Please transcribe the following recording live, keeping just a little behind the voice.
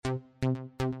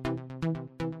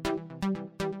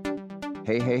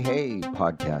Hey, hey, hey,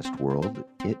 podcast world.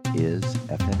 It is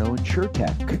FNO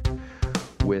InsurTech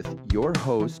with your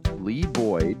host, Lee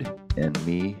Boyd, and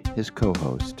me, his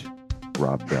co-host,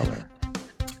 Rob Beller.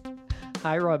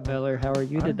 Hi, Rob Beller. How are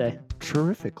you today?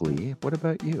 Terrifically. What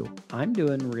about you? I'm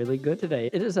doing really good today.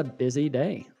 It is a busy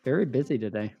day, very busy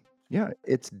today. Yeah,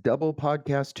 it's double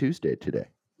podcast Tuesday today.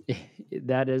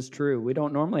 That is true. We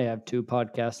don't normally have two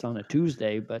podcasts on a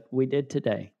Tuesday, but we did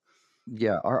today.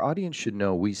 Yeah, our audience should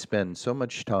know we spend so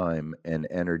much time and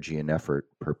energy and effort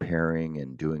preparing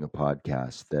and doing a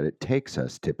podcast that it takes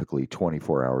us typically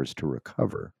 24 hours to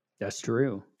recover That's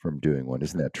true. from doing one.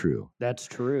 Isn't that true? That's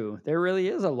true. There really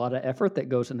is a lot of effort that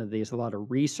goes into these, a lot of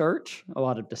research, a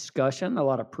lot of discussion, a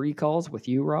lot of pre-calls with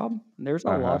you, Rob. There's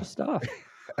a lot of stuff.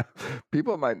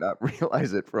 People might not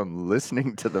realize it from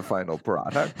listening to the final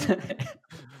product,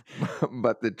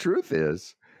 but the truth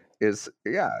is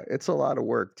yeah, it's a lot of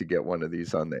work to get one of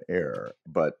these on the air.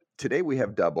 But today we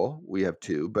have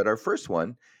two, but our first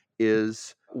one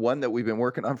is one that we've been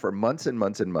working on for months and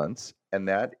months and months, and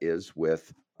that is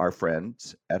with our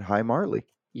friends at Hi Marley.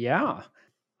 Yeah.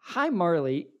 Hi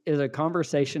Marley is a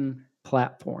conversation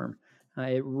platform.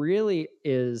 It really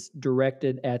is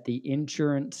directed at the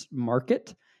insurance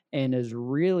market and is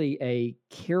really a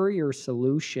carrier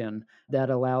solution that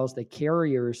allows the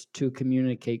carriers to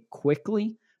communicate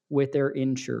quickly with their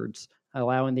insureds,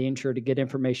 allowing the insured to get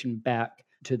information back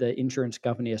to the insurance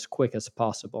company as quick as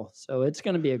possible. So it's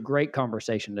going to be a great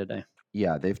conversation today.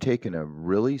 Yeah, they've taken a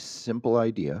really simple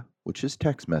idea, which is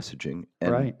text messaging,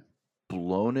 and Right.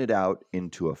 blown it out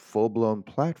into a full-blown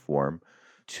platform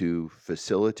to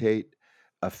facilitate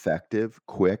effective,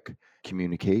 quick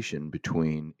communication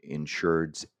between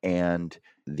insureds and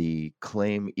the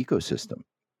claim ecosystem.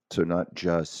 So not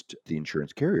just the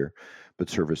insurance carrier, but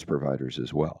service providers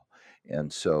as well.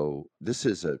 And so this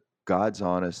is a God's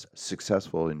honest,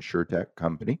 successful insurtech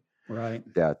company Right.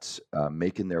 that's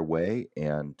making their way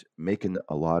and making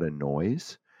a lot of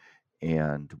noise.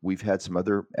 And we've had some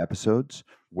other episodes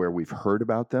where we've heard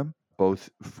about them, both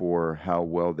for how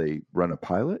well they run a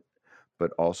pilot,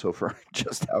 but also for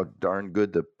just how darn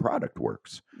good the product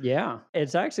works. Yeah,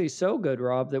 it's actually so good,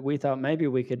 Rob, that we thought maybe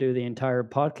we could do the entire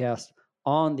podcast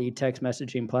on the text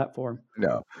messaging platform.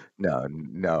 No, no,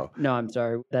 no, No, I'm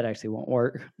sorry. That actually won't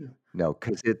work. no,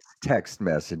 because it's text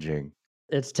messaging.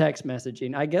 It's text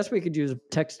messaging. I guess we could use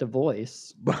text to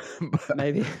voice, But,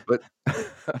 maybe. but,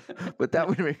 but that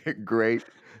would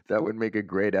make a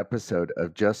great episode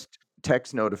of just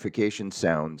text notification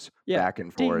sounds back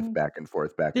and forth, Ding, back and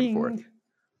forth, back and forth. ding,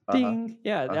 Uh-huh. ding.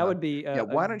 Yeah, that would be Yeah,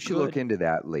 why don't you look into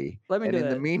that, Lee? Let me and do in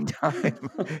the that. meantime,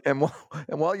 and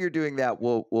while you're doing that,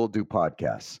 we'll do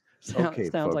podcasts. Okay,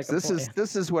 Sounds folks, like a plan.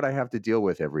 this is what I have to deal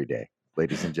with every day,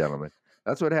 ladies and gentlemen.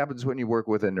 That's what happens when you work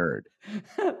with a nerd.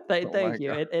 Thank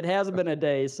you. It hasn't been a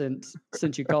day since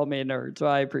you called me a nerd, so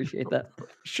I appreciate that.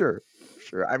 Sure.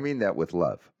 I mean that with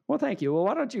love. Well, thank you. Well,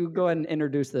 why don't you go ahead and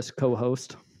introduce this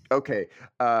co-host? Okay,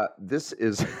 this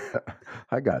is,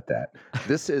 I got that.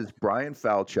 This is Brian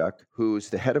Falchuk, who's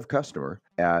the head of customer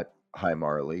at Hi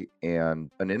Marley, and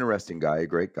an interesting guy, a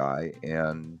great guy.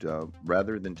 And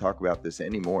rather than talk about this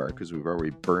anymore, because we've already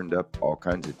burned up all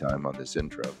kinds of time on this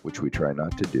intro, which we try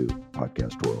not to do,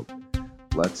 podcast world,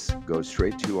 let's go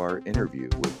straight to our interview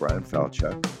with Brian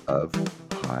Falchuk of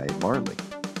Hi Marley.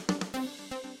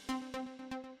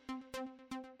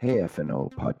 Hey,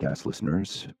 FNO podcast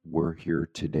listeners. We're here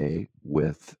today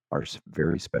with our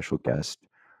very special guest,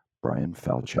 Brian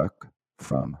Falchuk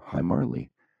from Hi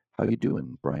Marley. How you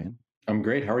doing, Brian? I'm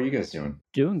great. How are you guys doing?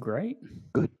 Doing great.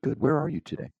 Good. Where are you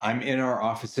today? I'm in our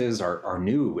offices, our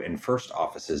new and first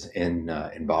offices in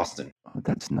Boston. Oh,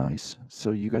 that's nice. So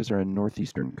you guys are a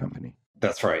Northeastern company.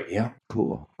 That's right. Yeah.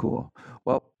 Cool.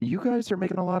 Well, you guys are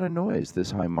making a lot of noise, this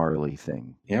Hi Marley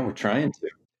thing. Yeah, we're trying to.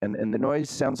 And the noise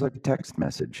sounds like a text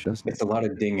message, doesn't it? It's a lot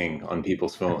of dinging on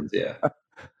people's phones. Yeah.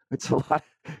 It's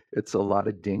a lot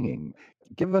of dinging.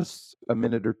 Give us a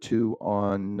minute or two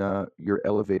on your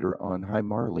elevator on Hi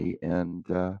Marley and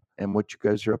what you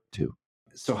guys are up to.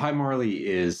 So Hi Marley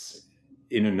is,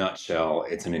 in a nutshell,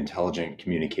 it's an intelligent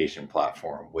communication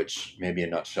platform, which maybe in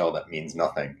a nutshell that means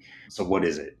nothing. So what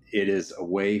is it? It is a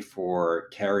way for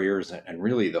carriers and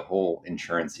really the whole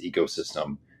insurance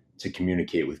ecosystem to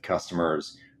communicate with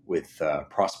customers, with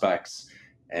prospects,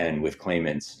 and with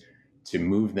claimants to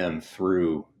move them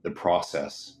through the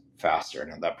process faster.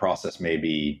 Now, that process may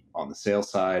be on the sales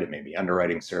side, it may be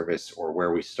underwriting service, or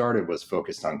where we started was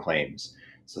focused on claims.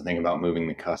 So think about moving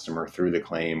the customer through the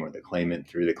claim or the claimant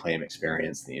through the claim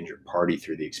experience, the injured party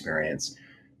through the experience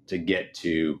to get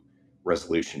to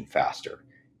resolution faster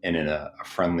and in a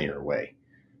friendlier way.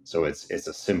 So it's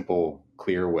a simple,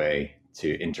 clear way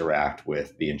to interact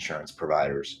with the insurance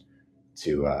providers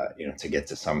to to get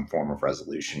to some form of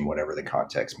resolution, whatever the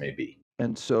context may be.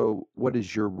 And so, what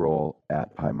is your role at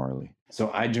Hi Marley?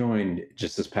 So I joined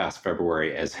just this past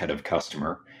February as head of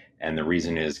customer. And the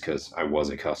reason is because I was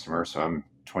a customer. So I'm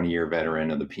 20-year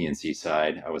veteran of the P&C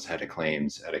side. I was head of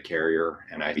claims at a carrier,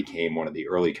 and I became one of the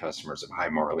early customers of Hi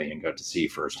Marley and got to see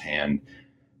firsthand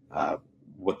uh,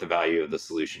 what the value of the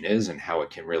solution is and how it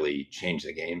can really change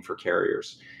the game for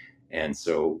carriers. And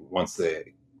so once the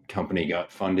company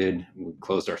got funded, we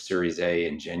closed our Series A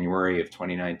in January of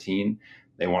 2019.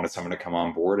 They wanted someone to come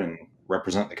on board and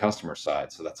represent the customer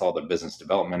side. So that's all the business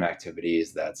development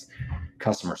activities, that's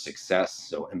customer success,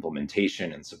 so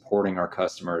implementation and supporting our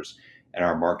customers, and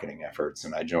our marketing efforts.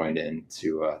 And I joined in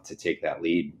to take that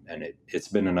lead, and it's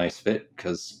been a nice fit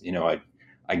because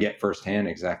I get firsthand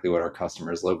exactly what our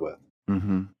customers live with.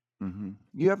 Mm-hmm. Mm-hmm.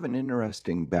 You have an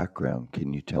interesting background.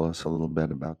 Can you tell us a little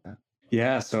bit about that?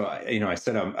 Yeah, so I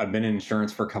said I've been in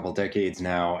insurance for a couple decades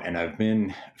now, and I've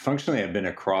been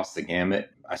across the gamut.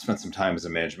 I spent some time as a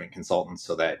management consultant,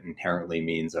 so that inherently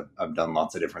means I've done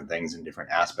lots of different things in different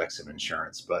aspects of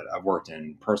insurance. But I've worked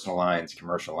in personal lines,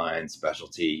 commercial lines,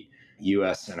 specialty,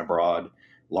 U.S. and abroad,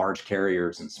 large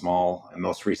carriers and small. And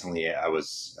most recently, I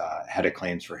was head of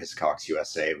claims for Hiscox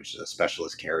USA, which is a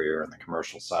specialist carrier on the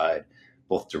commercial side,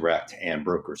 both direct and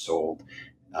broker sold.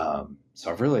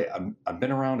 So I've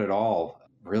been around it all.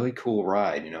 Really cool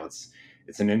ride.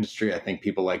 It's an industry I think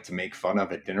people like to make fun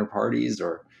of at dinner parties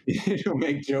or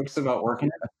make jokes about working.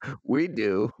 We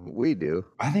do. We do.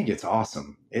 I think it's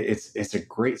awesome. It's a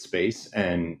great space.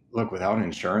 And look, without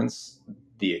insurance,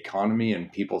 the economy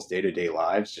and people's day to day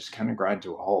lives just kind of grind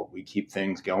to a halt. We keep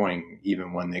things going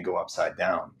even when they go upside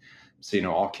down. So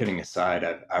all kidding aside,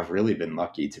 I've really been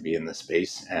lucky to be in this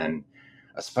space, and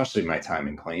especially my time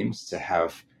in claims, to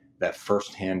have that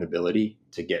firsthand ability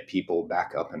to get people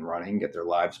back up and running, get their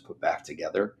lives put back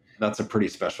together. That's a pretty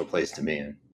special place to be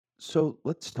in. So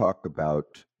let's talk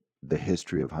about the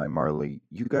history of Hi Marley.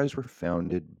 You guys were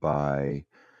founded by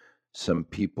some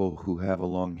people who have a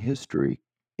long history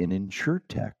in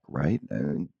insurtech, right?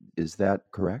 Is that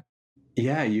correct?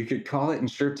 Yeah, you could call it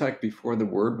insurtech before the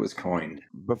word was coined.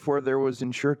 Before there was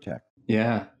insurtech.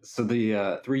 Yeah. So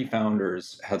the three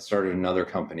founders had started another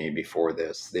company before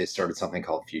this. They started something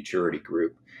called Futurity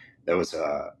Group. That was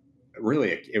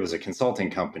it was a consulting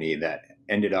company that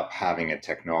ended up having a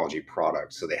technology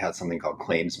product. So they had something called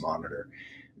Claims Monitor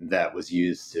that was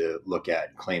used to look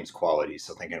at claims quality.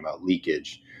 So thinking about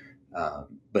leakage.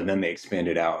 But then they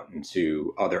expanded out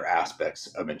into other aspects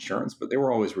of insurance, but they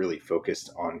were always really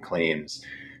focused on claims.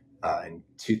 In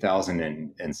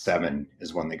 2007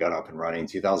 is when they got up and running.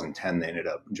 2010, they ended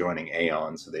up joining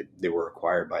Aon. So they were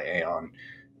acquired by Aon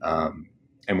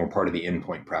and were part of the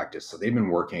endpoint practice. So they've been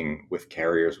working with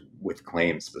carriers with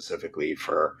claims specifically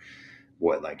for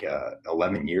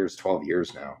 11 years, 12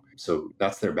 years now. So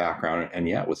that's their background. And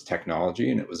yeah, it was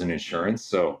technology and it was an insurance.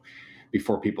 So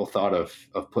before people thought of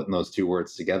putting those two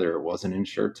words together, it was an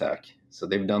insurtech. So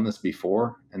they've done this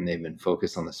before, and they've been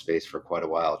focused on the space for quite a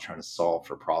while, trying to solve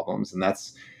for problems. And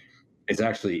it's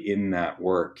actually in that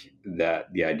work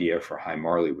that the idea for Hi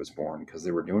Marley was born, because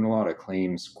they were doing a lot of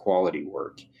claims quality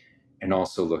work and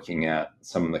also looking at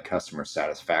some of the customer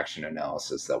satisfaction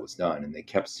analysis that was done. And they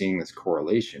kept seeing this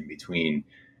correlation between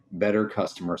better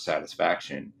customer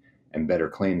satisfaction and better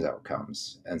claims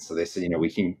outcomes. And so they said, we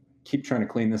can keep trying to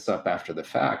clean this up after the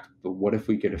fact, but what if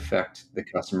we could affect the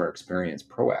customer experience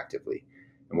proactively?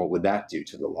 And what would that do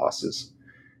to the losses?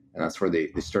 And that's where they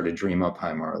started Dream Up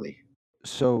Hi Marley.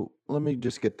 So let me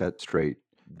just get that straight.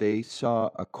 They saw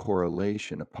a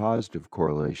correlation, a positive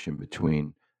correlation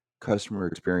between customer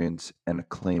experience and a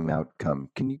claim outcome.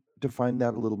 Can you define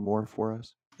that a little more for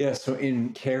us? Yeah, so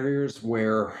in carriers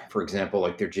where, for example,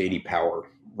 like their JD Power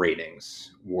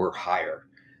ratings were higher,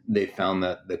 they found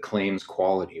that the claims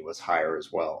quality was higher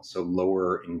as well. So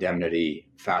lower indemnity,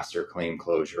 faster claim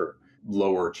closure,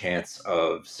 lower chance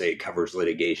of, say, coverage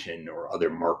litigation or other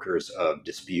markers of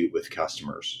dispute with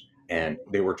customers. And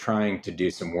they were trying to do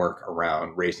some work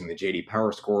around raising the JD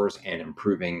Power scores and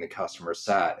improving the customer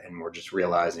sat. And we're just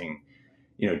realizing,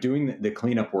 doing the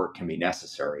cleanup work can be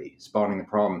necessary. Spotting the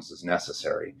problems is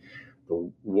necessary. But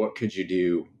what could you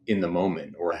do in the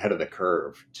moment or ahead of the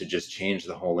curve to just change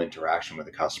the whole interaction with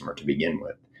the customer to begin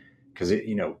with? Because,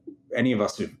 any of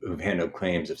us who've handled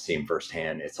claims have seen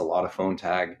firsthand, it's a lot of phone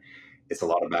tag. It's a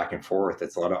lot of back and forth.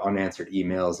 It's a lot of unanswered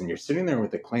emails. And you're sitting there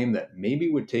with a claim that maybe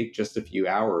would take just a few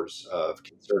hours of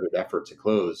concerted effort to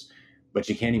close, but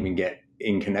you can't even get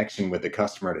in connection with the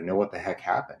customer to know what the heck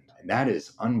happened. And that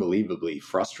is unbelievably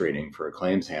frustrating for a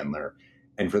claims handler.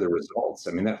 And for the results,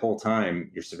 I mean, that whole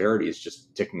time, your severity is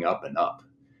just ticking up and up,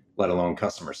 let alone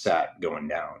customer sat going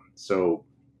down. So,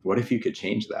 what if you could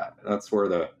change that? That's where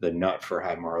the nut for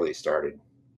Hi Marley started.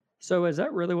 So is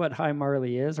that really what Hi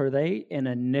Marley is? Are they an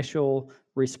initial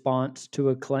response to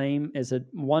a claim? Is it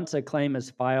once a claim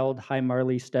is filed, Hi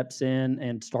Marley steps in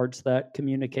and starts that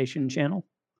communication channel?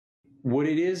 What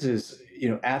it is,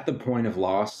 at the point of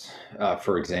loss,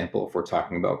 for example, if we're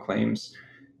talking about claims,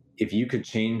 if you could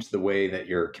change the way that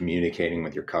you're communicating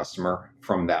with your customer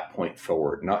from that point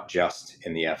forward, not just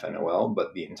in the FNOL,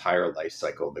 but the entire life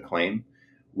cycle of the claim,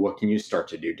 what can you start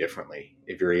to do differently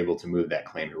if you're able to move that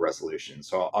claim to resolution?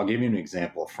 So I'll give you an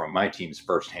example from my team's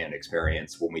firsthand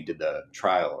experience when we did the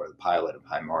trial or the pilot of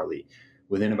Hi Marley.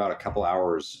 Within about a couple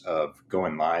hours of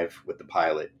going live with the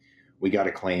pilot, we got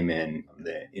a claim in.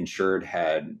 The insured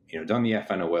had, done the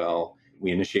FNOL.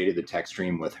 We initiated the text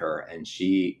stream with her, and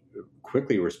she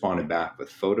quickly responded back with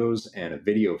photos and a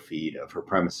video feed of her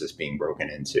premises being broken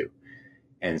into.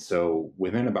 And so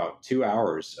within about 2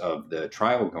 hours of the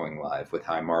trial going live with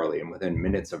Hi Marley and within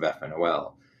minutes of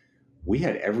FNOL, we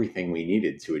had everything we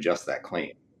needed to adjust that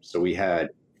claim. So we had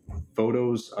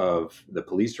photos of the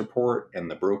police report and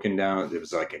the broken down. It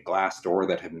was like a glass door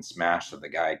that had been smashed that the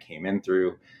guy came in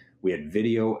through. We had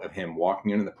video of him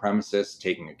walking into the premises,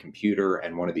 taking a computer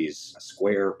and one of these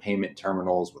Square payment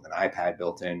terminals with an iPad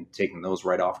built in, taking those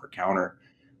right off her counter.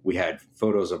 We had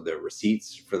photos of the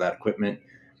receipts for that equipment,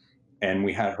 and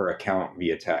we had her account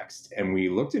via text. And we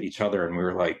looked at each other and we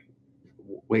were like,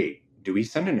 wait, do we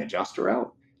send an adjuster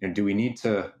out? And do we need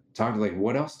to talk, like,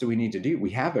 what else do we need to do? We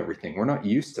have everything. We're not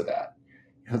used to that.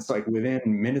 It's like within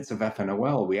minutes of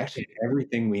FNOL, we actually had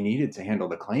everything we needed to handle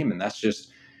the claim. And that's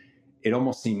just, it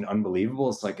almost seemed unbelievable.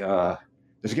 It's like,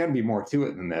 there's got to be more to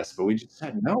it than this. But we just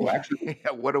said, no, actually, Yeah,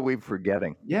 what are we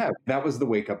forgetting? yeah, that was the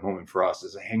wake up moment for us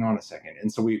is hang on a second.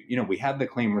 And so we had the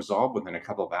claim resolved within a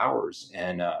couple of hours.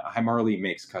 And Hi Marley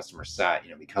makes customer sat,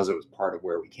 because it was part of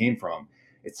where we came from.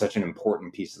 It's such an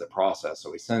important piece of the process.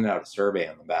 So we sent out a survey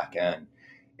on the back end.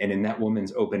 And in that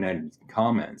woman's open ended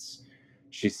comments,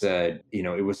 she said,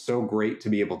 it was so great to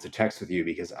be able to text with you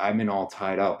because I've been all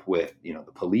tied up with, the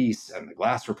police and the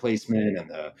glass replacement and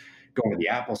the going to the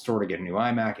Apple store to get a new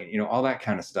iMac and, all that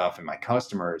kind of stuff. And my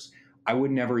customers, I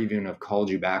would never even have called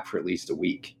you back for at least a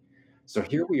week. So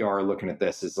here we are looking at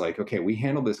this as like, okay, we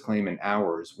handled this claim in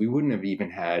hours. We wouldn't have even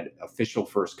had official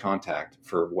first contact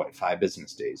for 5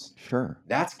 business days. Sure.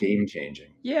 That's game changing.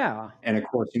 Yeah. And of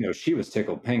course, she was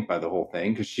tickled pink by the whole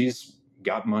thing because she's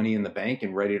got money in the bank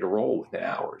and ready to roll within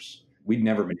hours. We'd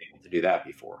never been able to do that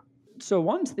before. So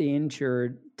once the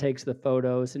insured takes the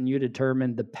photos and you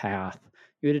determine the path,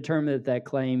 you determine that that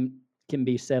claim can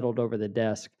be settled over the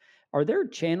desk. Are there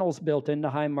channels built into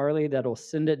Hi Marley that'll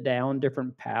send it down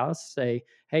different paths? Say,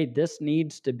 hey, this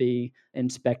needs to be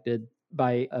inspected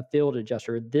by a field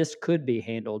adjuster. This could be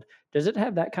handled. Does it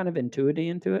have that kind of intuity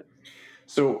into it?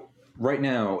 So right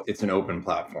now it's an open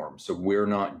platform. So we're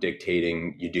not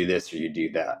dictating you do this or you do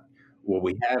that. What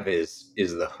we have is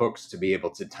the hooks to be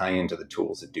able to tie into the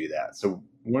tools that do that. So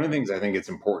one of the things I think it's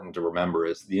important to remember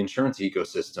is the insurance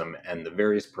ecosystem and the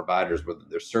various providers, whether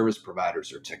they're service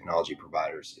providers or technology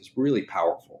providers, is really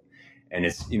powerful. And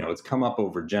it's come up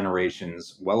over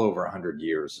generations, well over 100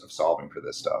 years of solving for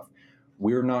this stuff.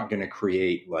 We're not going to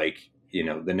create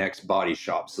the next body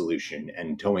shop solution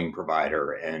and towing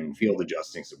provider and field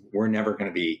adjusting. So we're never going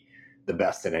to be the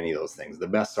best at any of those things. The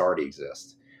best already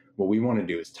exist. What we want to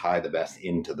do is tie the best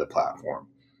into the platform.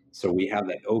 So we have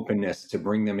that openness to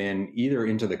bring them in either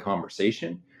into the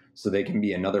conversation so they can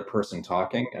be another person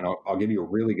talking. And I'll give you a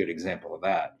really good example of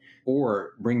that,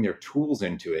 or bring their tools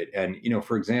into it. And,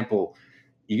 for example,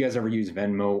 you guys ever use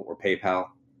Venmo or PayPal?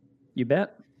 You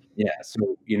bet. Yeah.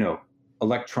 So,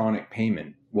 electronic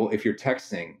payment. Well, if you're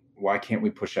texting, why can't we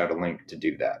push out a link to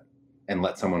do that and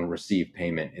let someone receive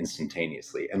payment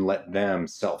instantaneously and let them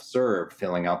self-serve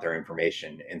filling out their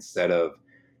information instead of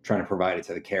trying to provide it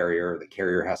to the carrier? The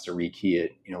carrier has to rekey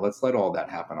it. Let's let all that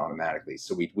happen automatically.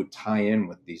 So we would tie in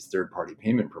with these third-party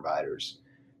payment providers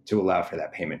to allow for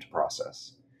that payment to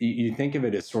process. You think of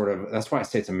it as sort of, that's why I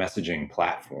say it's a messaging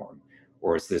platform,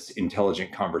 or it's this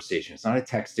intelligent conversation. It's not a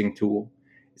texting tool.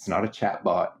 It's not a chat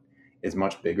bot. It's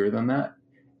much bigger than that.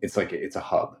 It's a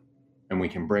hub, and we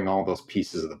can bring all those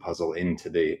pieces of the puzzle into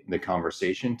the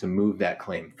conversation to move that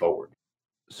claim forward.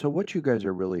 So what you guys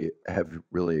have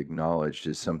really acknowledged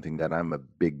is something that I'm a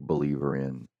big believer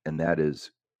in, and that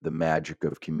is the magic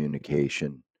of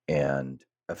communication and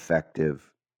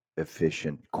effective,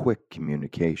 efficient, quick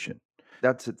communication.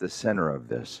 That's at the center of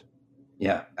this.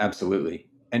 Yeah, absolutely.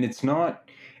 And it's not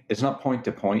point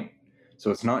to point. So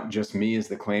it's not just me as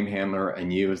the claim handler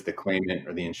and you as the claimant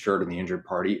or the insured or the injured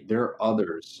party. There are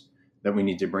others that we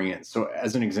need to bring in. So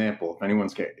as an example, if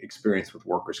anyone's got experience with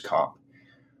workers' comp,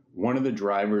 one of the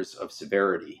drivers of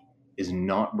severity is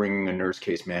not bringing a nurse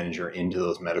case manager into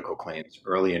those medical claims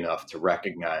early enough to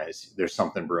recognize there's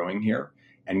something brewing here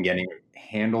and getting it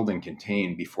handled and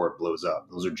contained before it blows up.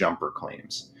 Those are jumper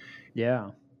claims. Yeah.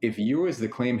 If you as the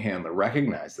claim handler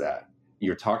recognize that,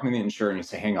 you're talking to the insurer and you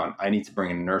say, hang on, I need to bring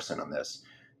a nurse in on this.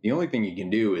 The only thing you can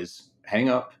do is hang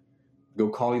up, go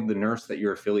call the nurse that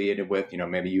you're affiliated with.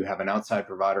 Maybe you have an outside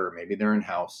provider or maybe they're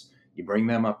in-house. You bring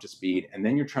them up to speed, and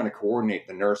then you're trying to coordinate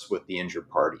the nurse with the injured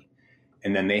party,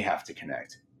 and then they have to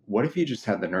connect. What if you just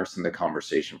had the nurse in the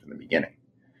conversation from the beginning?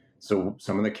 So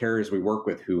some of the carriers we work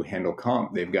with who handle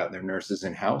comp, they've got their nurses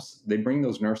in-house. They bring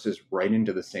those nurses right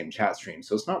into the same chat stream.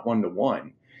 So it's not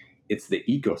one-to-one. It's the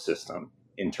ecosystem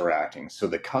interacting. So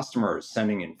the customer is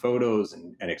sending in photos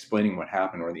and explaining what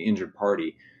happened, or the injured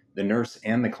party, the nurse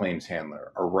and the claims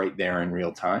handler are right there in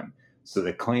real time. So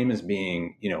the claim is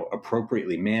being,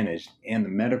 appropriately managed, and the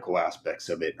medical aspects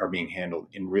of it are being handled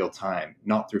in real time,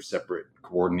 not through separate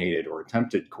coordinated or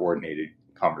attempted coordinated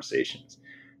conversations.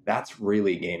 That's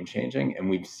really game changing. And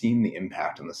we've seen the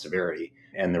impact on the severity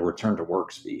and the return to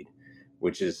work speed,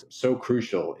 which is so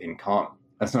crucial in comp.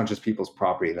 That's not just people's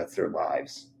property, that's their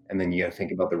lives. And then you got to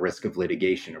think about the risk of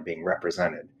litigation or being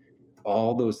represented.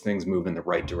 All those things move in the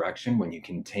right direction when you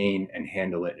contain and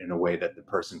handle it in a way that the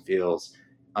person feels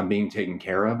I'm being taken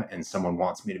care of and someone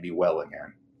wants me to be well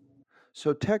again.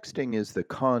 So texting is the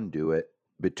conduit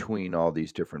between all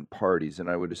these different parties. And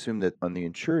I would assume that on the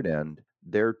insured end,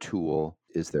 their tool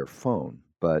is their phone.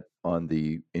 But on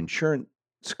the insurance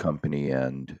company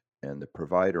end and the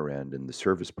provider end and the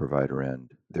service provider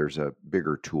end, there's a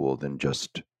bigger tool than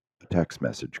just a text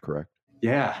message, correct?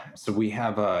 Yeah. So we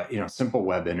have a simple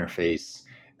web interface.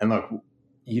 And look,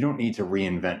 you don't need to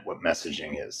reinvent what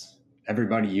messaging is.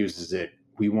 Everybody uses it.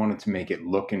 We wanted to make it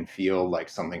look and feel like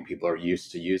something people are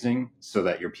used to using so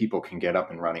that your people can get up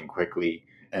and running quickly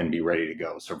and be ready to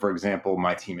go. So for example,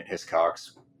 my team at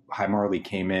Hiscox, Hi Marley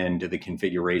came in, did the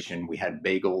configuration. We had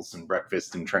bagels and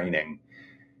breakfast and training.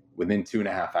 Within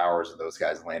 2.5 hours of those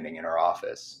guys landing in our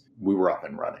office, we were up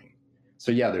and running.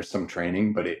 So yeah, there's some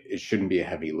training, but it shouldn't be a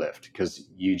heavy lift because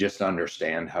you just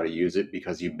understand how to use it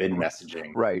because you've been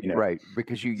messaging. Right, right.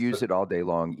 Because you use it all day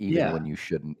long, even when you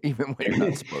shouldn't, even when you're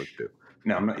not supposed to.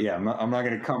 No, I'm not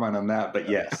going to comment on that, but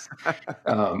yes.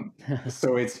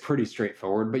 So it's pretty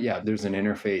straightforward, but yeah, there's an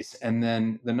interface. And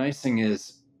then the nice thing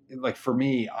is, like for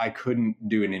me, I couldn't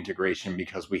do an integration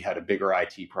because we had a bigger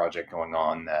IT project going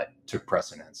on that took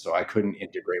precedence. So I couldn't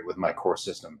integrate with my core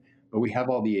system, but we have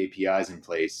all the APIs in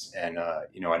place. And,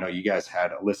 I know you guys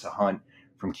had Alyssa Hunt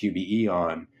from QBE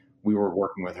on. We were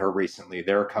working with her recently.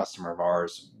 They're a customer of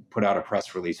ours, put out a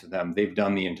press release with them. They've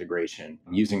done the integration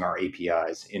using our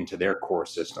APIs into their core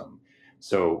system.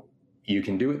 So you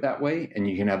can do it that way and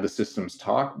you can have the systems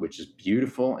talk, which is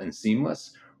beautiful and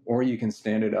seamless, or you can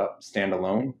stand it up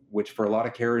standalone, which for a lot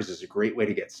of carriers is a great way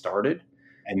to get started.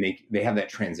 And they have that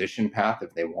transition path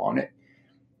if they want it.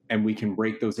 And we can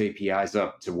break those APIs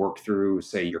up to work through,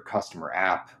 say, your customer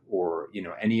app or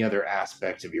any other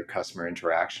aspect of your customer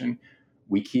interaction.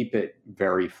 We keep it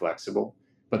very flexible,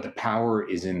 but the power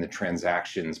is in the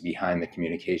transactions behind the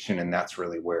communication. And that's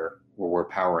really where we're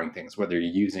powering things, whether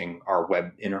you're using our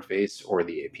web interface or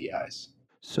the APIs.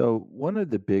 So one of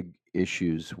the big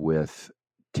issues with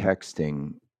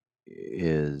texting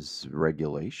is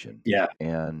regulation. Yeah.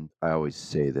 And I always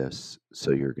say this,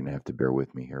 so you're going to have to bear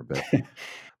with me here, but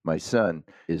my son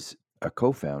is a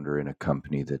co-founder in a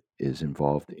company that is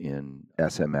involved in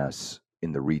SMS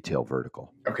in the retail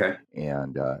vertical. Okay.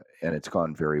 And it's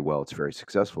gone very well. It's very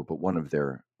successful. But one of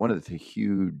the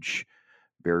huge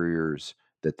barriers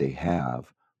that they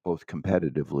have, both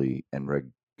competitively and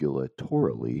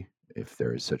regulatorily, if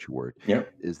there is such a word,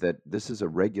 is that this is a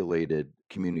regulated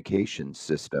communication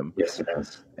system. Yes, it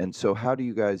is. And so how do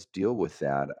you guys deal with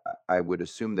that? I would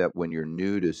assume that when you're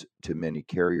new to many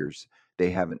carriers, they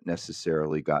haven't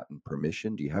necessarily gotten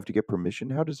permission. Do you have to get permission?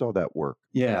 How does all that work?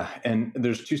 Yeah, and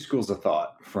there's two schools of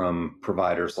thought from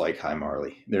providers like Hi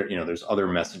Marley. There's other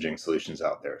messaging solutions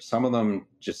out there. Some of them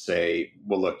just say,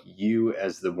 well, look, you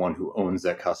as the one who owns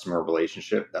that customer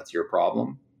relationship, that's your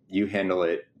problem. You handle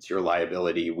it. It's your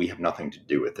liability. We have nothing to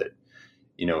do with it.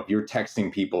 If you're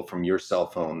texting people from your cell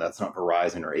phone, that's not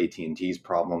Verizon or AT&T's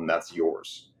problem. That's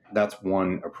yours. That's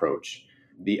one approach.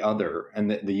 The other, and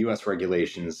the U.S.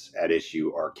 regulations at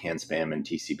issue are CAN-SPAM and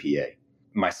TCPA.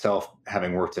 Myself,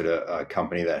 having worked at a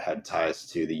company that had ties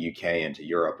to the UK and to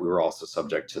Europe, we were also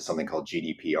subject to something called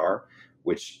GDPR,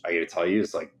 which I got to tell you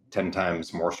is like 10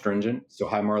 times more stringent. So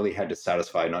Hi Marley had to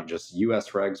satisfy not just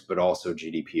US regs, but also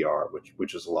GDPR,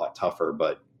 which was a lot tougher,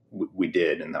 but we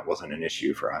did, and that wasn't an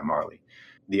issue for Hi Marley.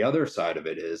 The other side of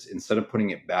it is instead of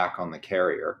putting it back on the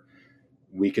carrier,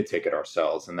 we could take it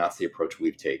ourselves. And that's the approach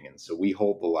we've taken. So we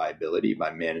hold the liability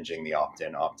by managing the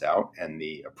opt-in, opt-out, and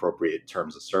the appropriate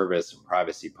terms of service and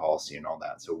privacy policy and all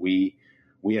that. So we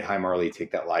at Hi Marley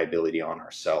take that liability on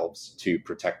ourselves to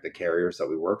protect the carriers that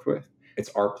we work with. It's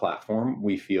our platform.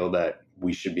 We feel that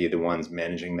we should be the ones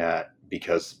managing that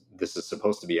because this is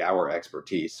supposed to be our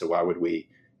expertise. So why would we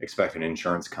expect an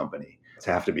insurance company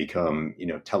to have to become,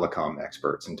 telecom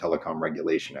experts and telecom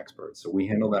regulation experts? So we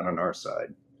handle that on our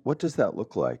side. What does that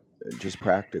look like, just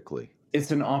practically?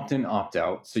 It's an opt-in,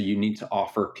 opt-out. So you need to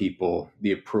offer people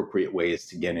the appropriate ways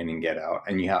to get in and get out.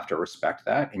 And you have to respect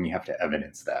that and you have to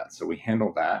evidence that. So we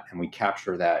handle that and we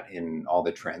capture that in all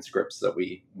the transcripts that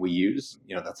we use.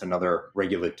 That's another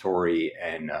regulatory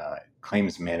and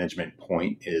claims management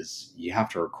point is you have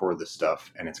to record this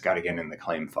stuff and it's got to get in the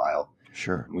claim file.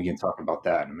 Sure. We can talk about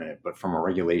that in a minute. But from a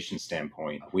regulation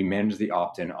standpoint, we manage the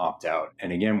opt-in, opt-out.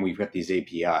 And again, we've got these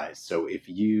APIs. So if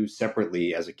you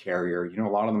separately as a carrier, a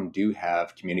lot of them do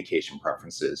have communication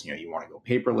preferences. You want to go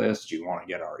paperless, you want to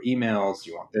get our emails,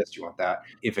 you want this, you want that.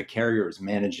 If a carrier is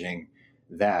managing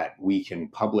that, we can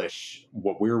publish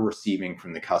what we're receiving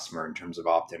from the customer in terms of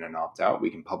opt-in and opt-out.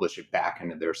 We can publish it back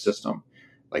into their system,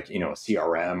 like, a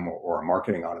CRM or a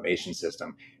marketing automation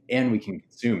system, and we can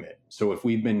consume it. So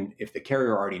if the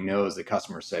carrier already knows the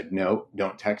customer said, no,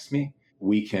 don't text me,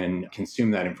 we can consume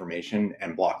that information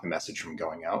and block the message from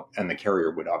going out. And the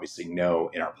carrier would obviously know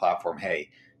in our platform, hey,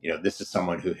 this is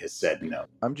someone who has said no.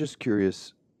 I'm just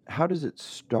curious, how does it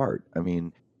start? I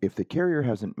mean, if the carrier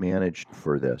hasn't managed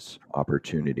for this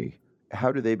opportunity,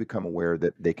 how do they become aware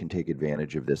that they can take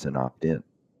advantage of this and opt in?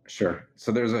 Sure.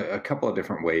 So there's a couple of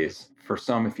different ways. For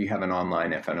some, if you have an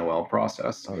online FNOL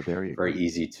process, there you very go.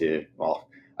 easy to,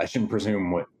 I shouldn't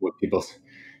presume what people's,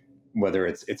 whether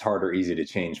it's hard or easy to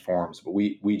change forms, but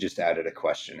we just added a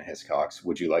question to Hiscox.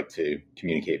 Would you like to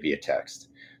communicate via text?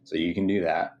 So you can do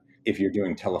that. If you're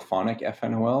doing telephonic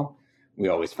FNOL, we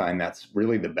always find that's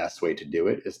really the best way to do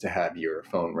it is to have your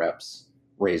phone reps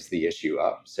raise the issue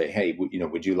up. Say, hey,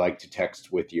 would you like to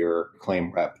text with your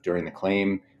claim rep during the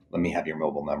claim? Let me have your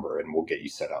mobile number and we'll get you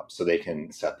set up. So they can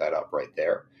set that up right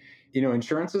there.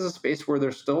 Insurance is a space where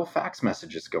there's still fax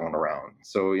messages going around.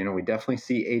 So, we definitely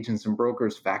see agents and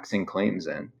brokers faxing claims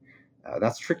in.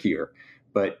 That's trickier,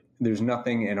 but there's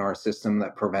nothing in our system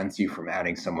that prevents you from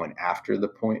adding someone after the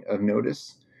point of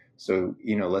notice. So,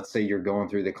 let's say you're going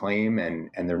through the claim and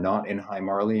they're not in Hi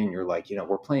Marley and you're like,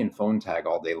 we're playing phone tag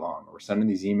all day long. We're sending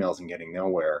these emails and getting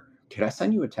nowhere. Could I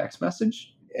send you a text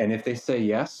message? And if they say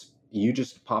yes, you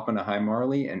just pop into Hi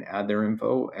Marley and add their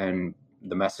info and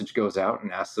the message goes out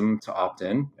and asks them to opt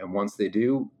in. And once they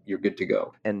do, you're good to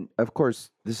go. And of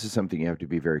course, this is something you have to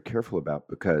be very careful about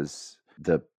because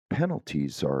the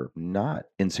penalties are not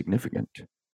insignificant.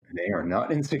 They are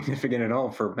not insignificant at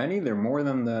all. For many, they're more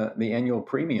than the annual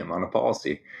premium on a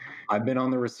policy. I've been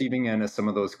on the receiving end of some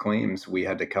of those claims we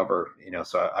had to cover,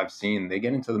 so I've seen they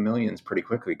get into the millions pretty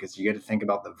quickly because you get to think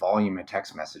about the volume of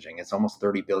text messaging. It's almost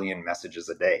 30 billion messages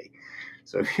a day.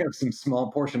 So if you have some small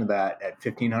portion of that at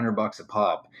 $1,500 a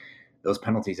pop, those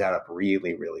penalties add up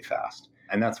really, really fast.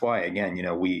 And that's why, again,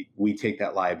 we take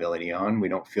that liability on. We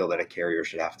don't feel that a carrier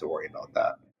should have to worry about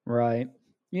that. Right.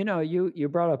 You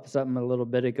brought up something a little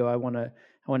bit ago I want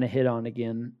to hit on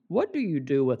again. What do you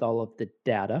do with all of the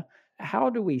data?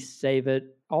 How do we save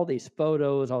it? All these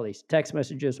photos, all these text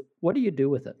messages, what do you do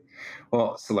with it?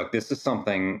 Well, so look, this is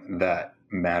something that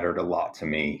mattered a lot to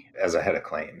me as a head of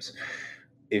claims.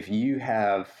 If you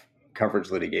have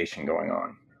coverage litigation going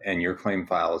on and your claim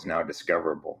file is now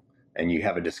discoverable and you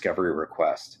have a discovery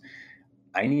request,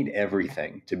 I need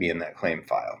everything to be in that claim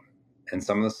file. And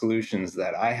some of the solutions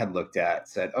that I had looked at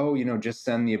said, just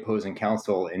send the opposing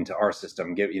counsel into our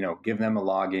system, give them a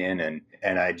login.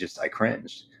 And I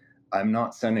cringed. I'm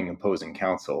not sending opposing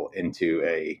counsel into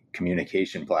a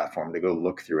communication platform to go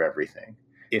look through everything.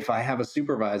 If I have a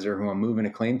supervisor who I'm moving a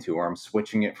claim to, or I'm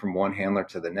switching it from one handler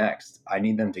to the next, I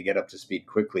need them to get up to speed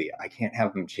quickly. I can't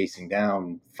have them chasing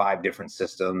down 5 different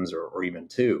systems or even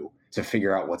 2 to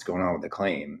figure out what's going on with the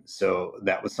claim. So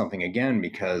that was something, again,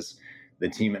 because the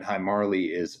team at Hi Marley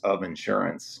is of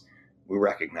insurance. We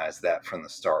recognize that from the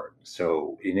start.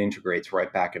 So it integrates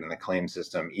right back into the claim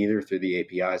system, either through the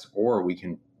APIs or we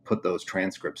can put those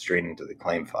transcripts straight into the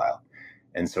claim file.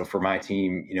 And so for my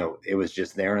team, it was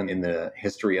just there in the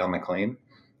history on the claim.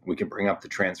 We can bring up the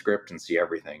transcript and see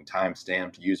everything, time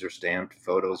stamped, user stamped,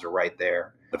 photos are right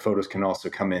there. The photos can also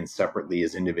come in separately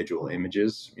as individual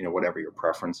images, whatever your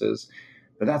preference is.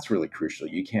 But that's really crucial.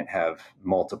 You can't have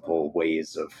multiple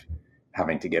ways of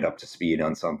having to get up to speed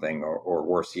on something, or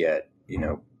worse yet,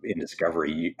 in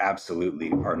discovery, you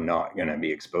absolutely are not going to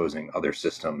be exposing other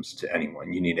systems to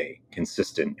anyone. You need a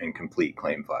consistent and complete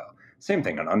claim file. Same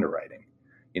thing on underwriting.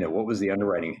 What was the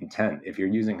underwriting intent? If you're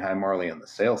using Hi Marley on the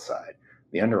sales side,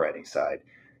 the underwriting side,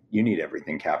 you need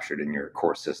everything captured in your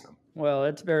core system. Well,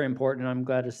 it's very important. I'm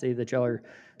glad to see that y'all are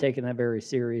taking that very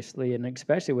seriously, and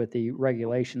especially with the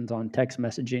regulations on text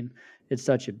messaging, it's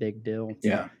such a big deal.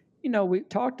 Yeah. We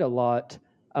talked a lot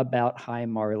about Hi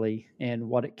Marley and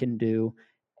what it can do.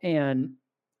 And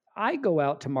I go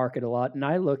out to market a lot and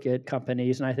I look at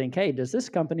companies and I think, hey, does this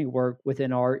company work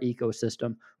within our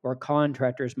ecosystem? Or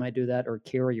contractors might do that, or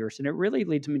carriers. And it really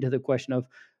leads me to the question of,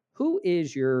 who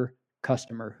is your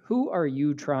customer? Who are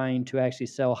you trying to actually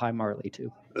sell Hi Marley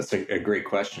to? That's a great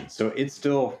question. So it's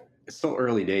still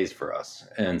early days for us.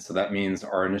 And so that means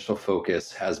our initial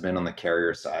focus has been on the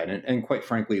carrier side. And quite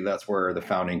frankly, that's where the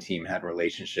founding team had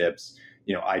relationships.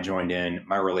 I joined in.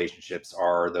 My relationships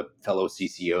are the fellow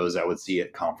CCOs I would see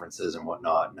at conferences and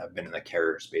whatnot. And I've been in the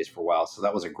carrier space for a while. So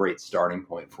that was a great starting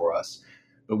point for us.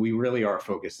 But we really are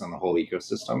focused on the whole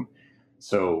ecosystem.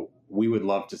 So we would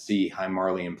love to see Hi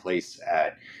Marley in place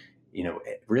at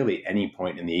really any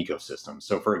point in the ecosystem.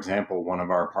 So for example, one of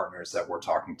our partners that we're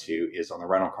talking to is on the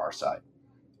rental car side.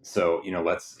 So,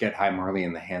 let's get Hi Marley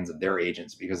in the hands of their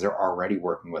agents, because they're already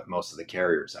working with most of the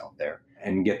carriers out there,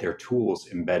 and get their tools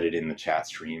embedded in the chat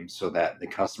stream so that the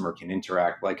customer can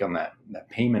interact. Like on that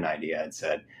payment idea I had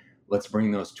said, let's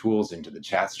bring those tools into the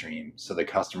chat stream so the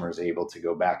customer is able to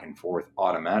go back and forth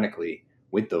automatically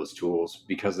with those tools,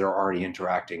 because they're already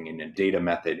interacting in a data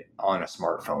method on a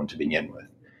smartphone to begin with.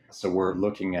 So we're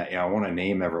looking at, I want to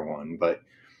name everyone, but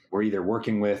we're either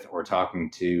working with or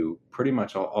talking to pretty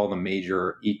much all the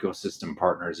major ecosystem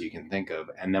partners you can think of.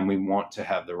 And then we want to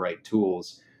have the right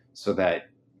tools so that,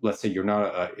 let's say you're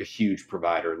not a huge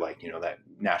provider, like, that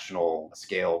national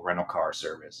scale rental car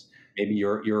service. Maybe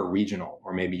you're a regional,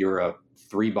 or maybe you're a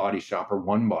 3 body shop or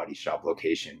 1 body shop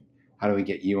location. How do we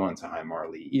get you onto Hi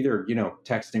Marley? Either,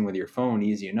 texting with your phone,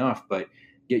 easy enough, but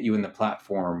get you in the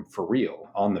platform for real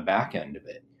on the back end of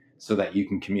it, so that you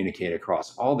can communicate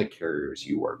across all the carriers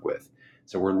you work with.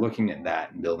 So we're looking at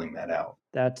that and building that out.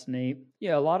 That's neat.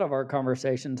 Yeah, a lot of our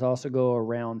conversations also go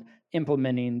around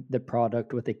implementing the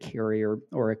product with a carrier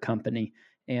or a company.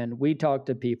 And we talk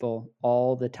to people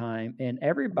all the time, and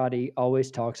everybody always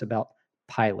talks about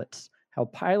pilots, how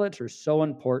pilots are so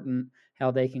important, how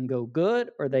they can go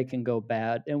good or they can go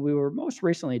bad. And we were most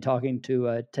recently talking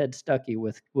to Ted Stuckey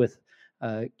with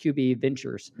QB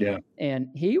Ventures. Yeah. And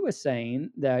he was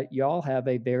saying that y'all have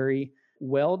a very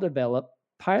well developed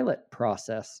pilot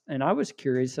process. And I was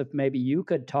curious if maybe you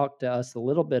could talk to us a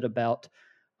little bit about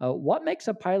what makes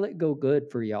a pilot go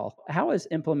good for y'all? How is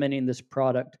implementing this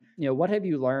product? What have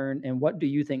you learned and what do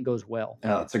you think goes well?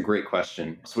 That's a great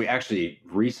question. So we actually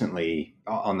recently,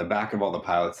 on the back of all the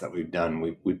pilots that we've done,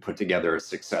 we put together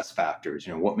success factors,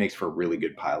 what makes for a really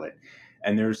good pilot.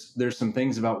 And there's some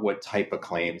things about what type of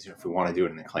claims, if we want to do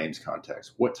it in the claims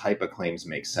context, what type of claims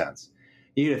make sense.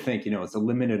 You got to think, it's a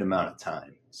limited amount of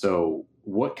time. So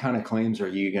what kind of claims are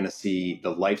you going to see the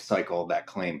life cycle of that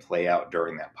claim play out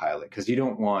during that pilot? Because you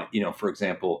don't want, for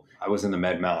example, I was in the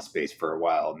med mal space for a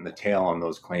while, and the tail on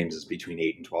those claims is between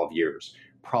 8 and 12 years.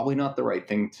 Probably not the right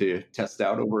thing to test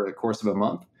out over the course of a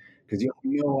month, because you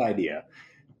have no idea.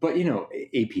 But,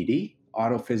 APD,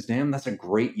 auto phys dam, that's a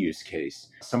great use case.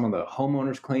 Some of the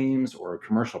homeowners claims or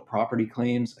commercial property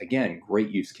claims, again, great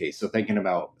use case. So thinking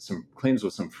about some claims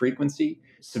with some frequency,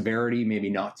 severity, maybe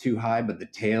not too high, but the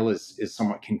tail is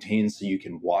somewhat contained, so you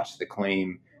can watch the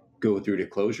claim go through to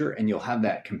closure, and you'll have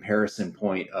that comparison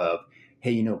point of,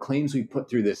 hey, claims we put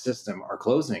through this system are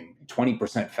closing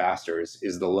 20% faster is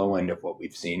the low end of what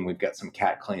we've seen. We've got some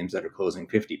CAT claims that are closing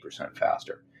 50%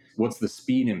 faster. What's the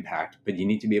speed impact? But you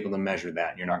need to be able to measure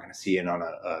that. And you're not going to see it on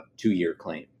a 2-year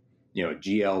claim, a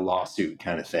GL lawsuit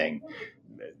kind of thing.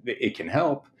 It can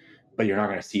help, but you're not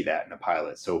going to see that in a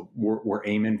pilot. So we're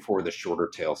aiming for the shorter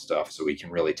tail stuff so we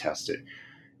can really test it.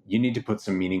 You need to put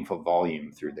some meaningful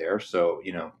volume through there. So,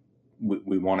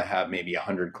 we want to have maybe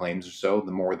 100 claims or so.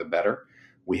 The more, the better.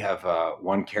 We have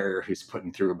one carrier who's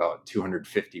putting through about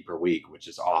 250 per week, which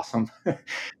is awesome.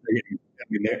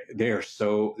 They're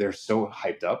so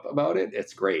hyped up about it.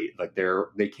 It's great. Like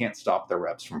they can't stop their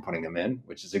reps from putting them in,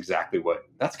 which is exactly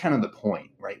that's kind of the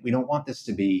point, right? We don't want this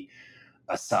to be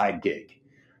a side gig.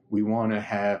 We want to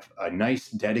have a nice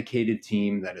dedicated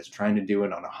team that is trying to do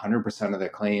it on 100% of their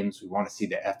claims. We want to see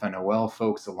the FNOL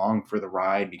folks along for the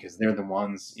ride because they're the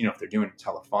ones, if they're doing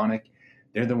telephonic,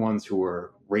 they're the ones who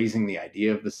are raising the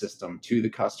idea of the system to the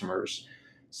customers.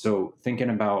 So thinking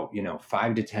about,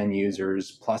 5 to 10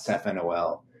 users plus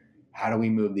FNOL, how do we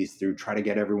move these through? Try to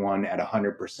get everyone at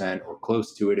 100% or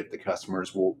close to it if the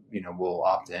customers will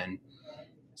opt in.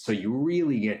 So you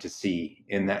really get to see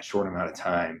in that short amount of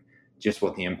time just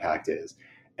what the impact is.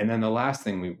 And then the last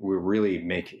thing we really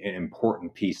make an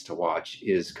important piece to watch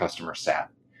is customer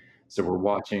sat. So we're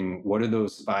watching what are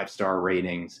those 5-star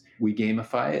ratings. We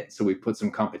gamify it. So we put some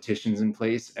competitions in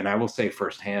place. And I will say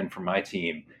firsthand from my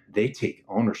team, they take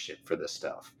ownership for this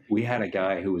stuff. We had a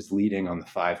guy who was leading on the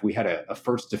 5. We had a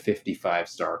first to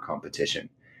 55-star competition.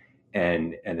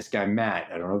 And this guy, Matt,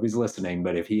 I don't know if he's listening,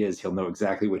 but if he is, he'll know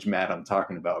exactly which Matt I'm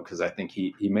talking about because I think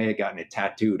he may have gotten it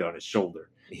tattooed on his shoulder.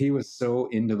 He was so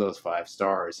into those 5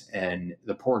 stars, and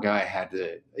the poor guy had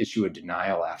to issue a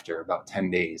denial after about 10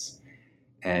 days.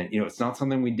 And, it's not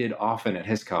something we did often at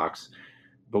Hiscox,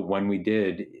 but when we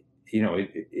did,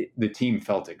 the team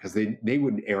felt it because they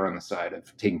would err on the side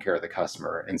of taking care of the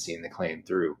customer and seeing the claim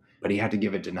through. But he had to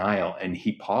give a denial, and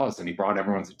he paused and he brought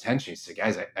everyone's attention. He said,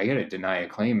 guys, I got to deny a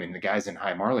claim. And the guys in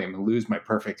High Marley, I'm going to lose my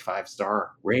perfect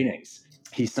 5-star ratings.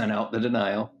 He sent out the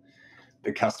denial.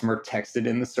 The customer texted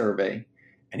in the survey,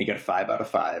 and he got a 5 out of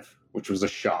 5, which was a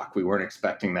shock. We weren't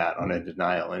expecting that on a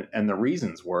denial. And the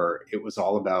reasons were it was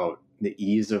all about the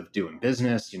ease of doing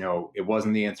business. It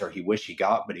wasn't the answer he wished he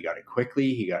got, but he got it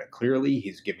quickly. He got it clearly.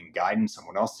 He's giving guidance on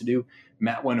what else to do.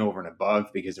 Matt went over and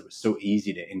above because it was so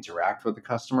easy to interact with the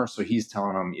customer. So he's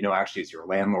telling them, actually, it's your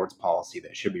landlord's policy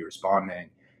that should be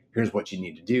responding. Here's what you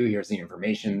need to do. Here's the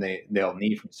information they'll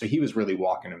need. So he was really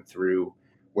walking them through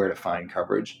where to find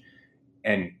coverage.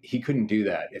 And he couldn't do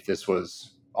that if this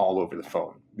was all over the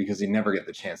phone because he never get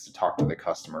the chance to talk to the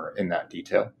customer in that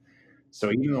detail. So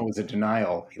even though it was a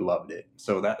denial, he loved it.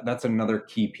 So that's another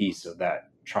key piece of that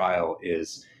trial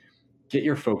is get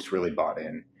your folks really bought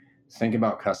in. Think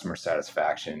about customer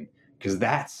satisfaction because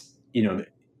that's,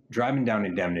 driving down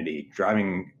indemnity,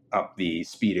 driving up the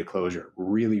speed of closure,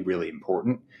 really, really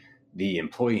important. The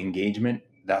employee engagement,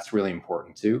 that's really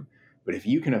important too. But if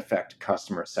you can affect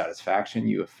customer satisfaction,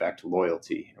 you affect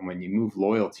loyalty. And when you move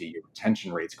loyalty, your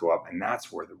retention rates go up. And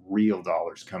that's where the real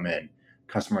dollars come in.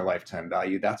 Customer lifetime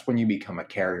value. That's when you become a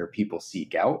carrier people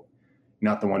seek out,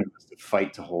 not the one who has to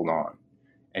fight to hold on.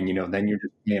 And, then you're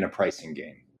just playing a pricing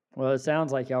game. Well, it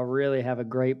sounds like y'all really have a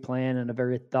great plan and a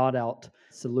very thought out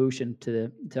solution to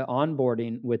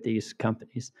onboarding with these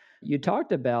companies. You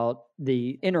talked about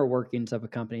the inner workings of a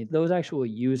company, those actual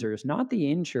users, not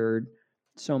the insured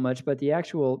so much, but the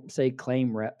actual, say,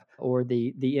 claim rep or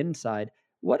the inside.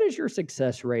 What is your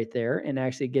success rate there in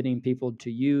actually getting people to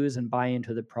use and buy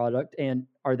into the product? And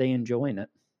are they enjoying it?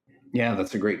 Yeah,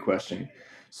 that's a great question.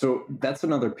 So that's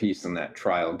another piece in that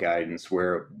trial guidance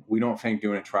where we don't think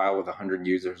doing a trial with 100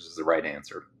 users is the right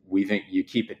answer. We think you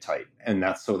keep it tight, and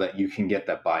that's so that you can get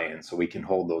that buy-in, so we can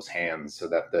hold those hands so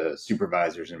that the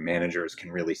supervisors and managers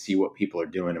can really see what people are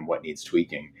doing and what needs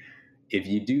tweaking. If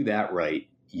you do that right,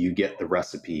 you get the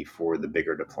recipe for the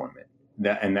bigger deployment.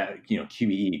 That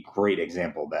QBE, great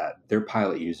example of that. Their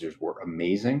pilot users were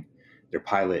amazing. Their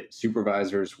pilot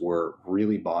supervisors were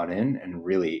really bought in and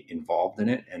really involved in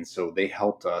it. And so they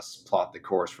helped us plot the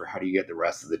course for how do you get the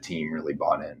rest of the team really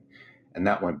bought in. And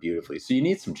that went beautifully. So you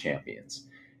need some champions.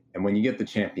 And when you get the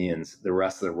champions, the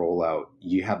rest of the rollout,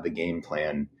 you have the game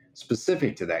plan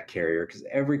specific to that carrier because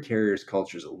every carrier's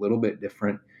culture is a little bit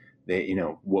different. They,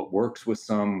 what works with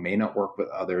some may not work with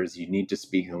others. You need to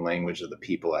speak the language of the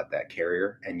people at that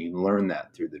carrier, and you learn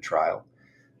that through the trial.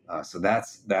 So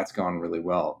that's gone really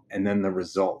well. And then the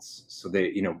results. So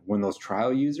they, when those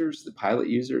trial users, the pilot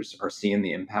users are seeing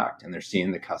the impact and they're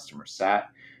seeing the customer sat,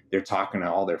 they're talking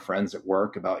to all their friends at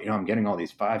work about, I'm getting all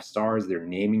these 5 stars. They're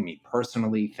naming me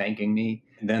personally, thanking me.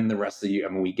 And then the rest of you,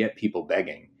 we get people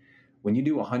begging. When you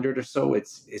do 100 or so,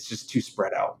 it's just too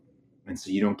spread out. And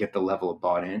so you don't get the level of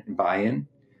buy-in.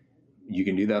 You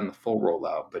can do that in the full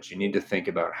rollout, but you need to think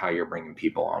about how you're bringing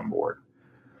people on board.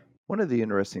 One of the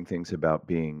interesting things about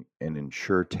being an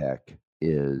insurtech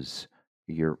is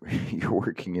you're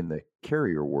working in the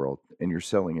carrier world and you're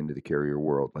selling into the carrier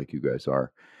world like you guys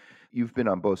are. You've been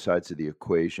on both sides of the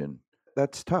equation.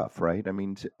 That's tough, right? I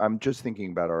mean, I'm just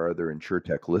thinking about our other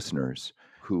insurtech listeners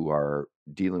who are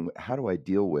dealing with how do I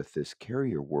deal with this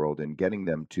carrier world and getting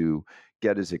them to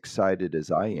get as excited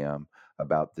as I am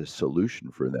about this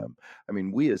solution for them. I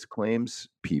mean, we as claims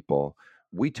people,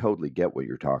 we totally get what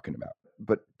you're talking about.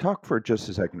 But talk for just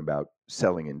a second about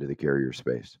selling into the carrier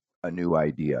space, a new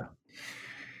idea.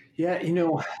 Yeah,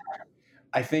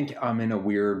 I think I'm in a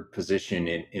weird position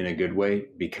in a good way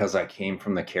because I came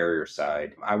from the carrier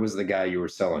side. I was the guy you were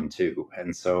selling to.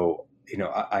 And so,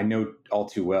 I know all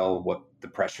too well what the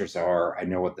pressures are. I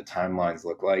know what the timelines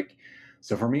look like.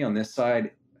 So for me on this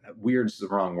side, weird's the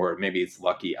wrong word. Maybe it's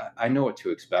lucky. I know what to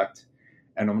expect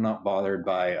and I'm not bothered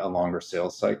by a longer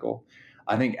sales cycle.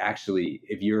 I think actually,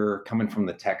 if you're coming from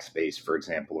the tech space, for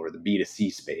example, or the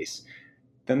B2C space,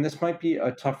 then this might be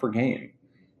a tougher game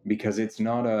because it's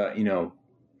not a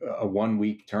 1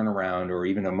 week turnaround or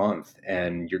even a month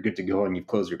and you're good to go and you've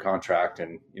closed your contract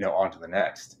and on to the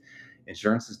next.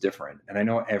 Insurance is different, and I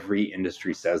know every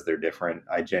industry says they're different.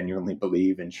 I genuinely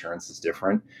believe insurance is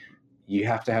different. You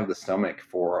have to have the stomach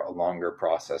for a longer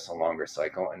process, a longer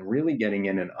cycle, and really getting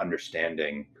in and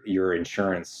understanding your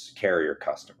insurance carrier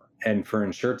customer. And for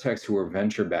insurtechs who are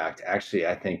venture backed, actually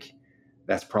I think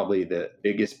that's probably the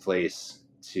biggest place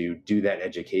to do that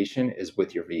education is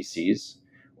with your VCs,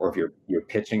 or if you're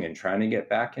pitching and trying to get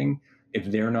backing. If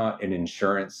they're not an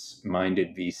insurance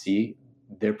minded VC,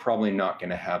 they're probably not going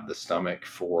to have the stomach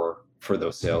for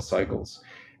those sales cycles.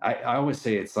 I always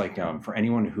say it's like, for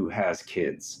anyone who has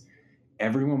kids,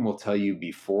 everyone will tell you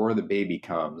before the baby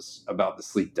comes about the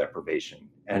sleep deprivation.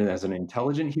 And as an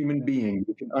intelligent human being,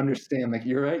 you can understand, like,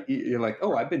 you're right. You're like,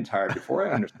 oh, I've been tired before.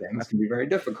 I understand this can be very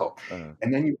difficult.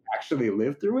 And then you actually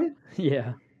live through it.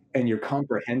 Yeah. And your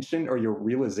comprehension or your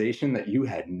realization that you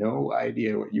had no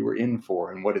idea what you were in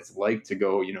for and what it's like to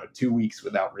go, 2 weeks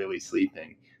without really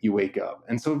sleeping, you wake up.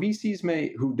 And so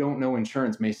VCs who don't know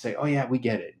insurance may say, oh yeah, we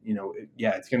get it.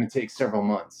 Yeah, it's going to take several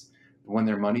months. When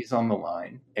their money's on the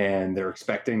line and they're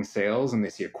expecting sales and they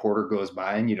see a quarter goes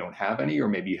by and you don't have any, or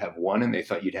maybe you have one and they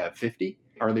thought you'd have 50,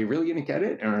 are they really going to get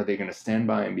it? And are they going to stand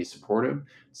by and be supportive?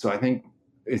 So I think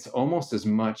it's almost as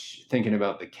much thinking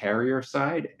about the carrier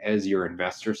side as your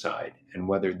investor side, and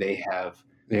whether they have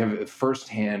a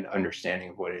firsthand understanding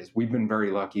of what it is. We've been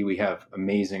very lucky. We have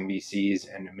amazing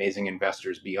VCs and amazing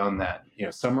investors beyond that.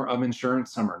 Some are of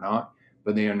insurance, some are not,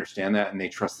 but they understand that and they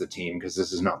trust the team because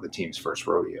this is not the team's first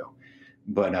rodeo.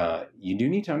 But you do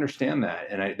need to understand that.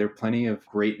 And there are plenty of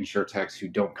great insurtechs who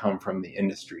don't come from the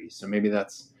industry. So maybe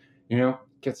that's,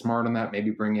 get smart on that. Maybe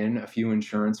bring in a few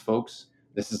insurance folks.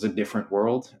 This is a different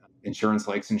world. Insurance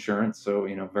likes insurance. So,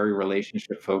 very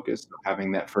relationship focused.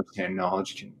 Having that firsthand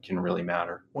knowledge can really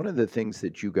matter. One of the things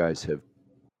that you guys have,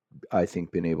 I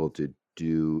think, been able to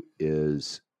do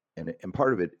is, and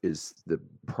part of it is the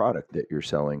product that you're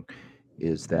selling,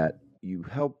 is that you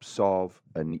help solve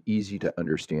an easy to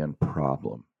understand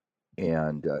problem.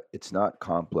 And it's not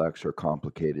complex or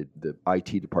complicated. The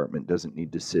IT department doesn't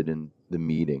need to sit in the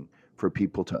meeting for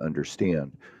people to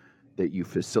understand that you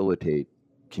facilitate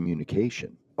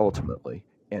communication ultimately.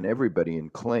 And everybody in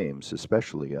claims,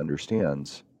 especially,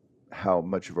 understands how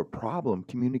much of a problem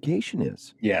communication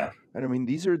is. Yeah. And I mean,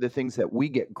 these are the things that we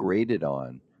get graded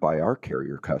on by our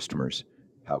carrier customers: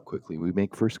 how quickly we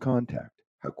make first contact,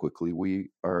 how quickly we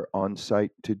are on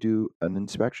site to do an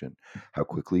inspection, how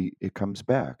quickly it comes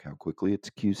back, how quickly it's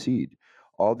QC'd.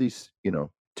 All these,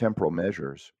 temporal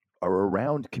measures are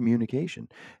around communication.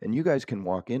 And you guys can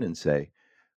walk in and say,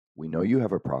 we know you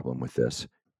have a problem with this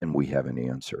and we have an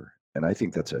answer. And I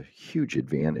think that's a huge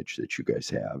advantage that you guys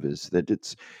have, is that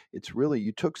it's really,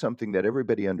 you took something that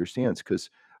everybody understands. Because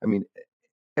I mean,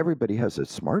 everybody has a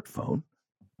smartphone.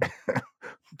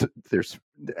 There's,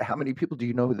 how many people do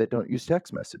you know that don't use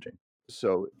text messaging?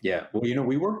 So yeah, well,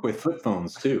 we work with flip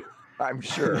phones too. I'm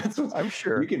sure. I'm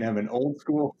sure you can have an old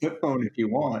school flip phone if you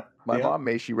want. My mom,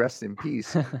 may she rest in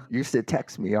peace, used to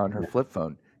text me on her flip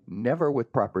phone, never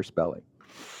with proper spelling.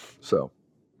 So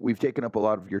we've taken up a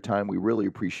lot of your time. We really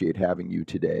appreciate having you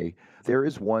today. There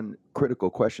is one critical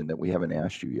question that we haven't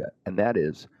asked you yet, and that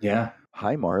is,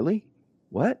 hi, Marley.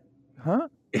 What? Huh?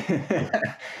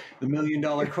 The $1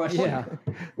 million question. Yeah.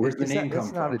 Where's the name come from?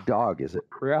 It's not a dog, is it?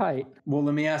 Right. Well,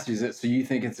 let me ask you, so you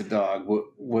think it's a dog?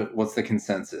 What's the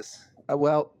consensus?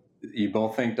 Well, you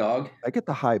both think dog? I get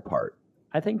the high part.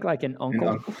 I think like an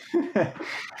uncle.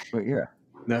 But yeah.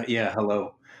 No, yeah,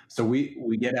 hello. So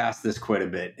we get asked this quite a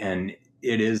bit, and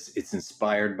it's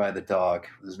inspired by the dog.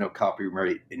 There's no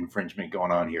copyright infringement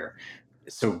going on here.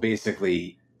 So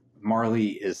basically, Marley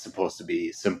is supposed to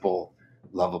be a simple,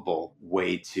 lovable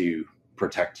way to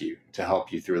protect you, to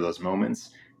help you through those moments.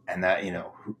 And that,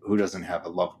 who doesn't have a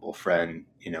lovable friend,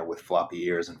 with floppy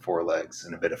ears and 4 legs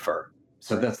and a bit of fur?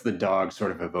 So that's the dog,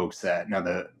 sort of evokes that. Now,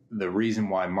 the reason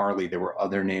why Marley, there were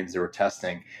other names they were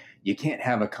testing. You can't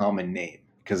have a common name,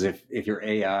 because if your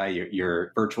AI,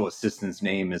 your virtual assistant's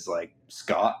name is like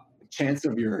Scott, chance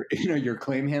of your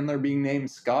claim handler being named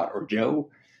Scott or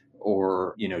Joe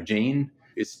or Jane,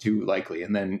 it's too likely.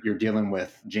 And then you're dealing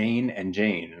with Jane and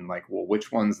Jane, and like, well,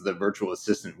 which one's the virtual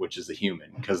assistant, which is the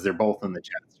human? Because they're both in the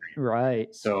chat stream.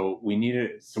 Right. So we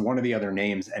needed. So one of the other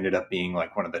names ended up being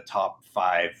like one of the top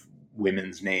 5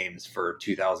 women's names for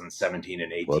 2017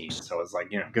 and 18. Whoops. So it's like,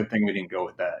 good thing we didn't go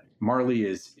with that. Marley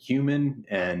is human,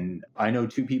 and I know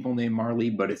 2 people named Marley,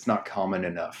 but it's not common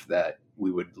enough that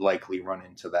we would likely run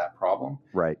into that problem.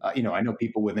 Right. I know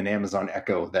people with an Amazon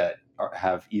Echo that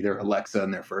have either Alexa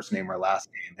in their first name or last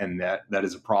name, and that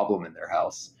is a problem in their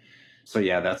house. So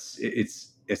yeah,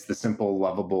 it's the simple,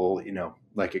 lovable,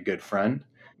 like a good friend,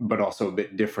 but also a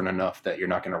bit different enough that you're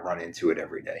not going to run into it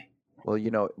every day.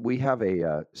 Well, we have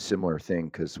a similar thing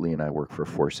because Lee and I work for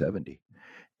 470,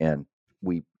 and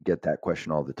we get that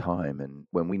question all the time. And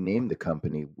when we named the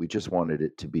company, we just wanted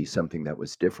it to be something that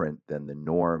was different than the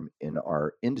norm in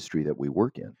our industry that we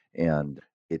work in. And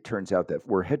it turns out that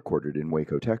we're headquartered in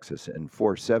Waco, Texas, and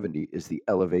 470 is the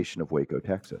elevation of Waco,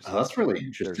 Texas. Oh, that's really There's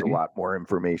interesting. a lot more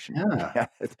information. Yeah.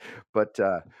 But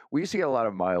we used to get a lot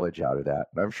of mileage out of that.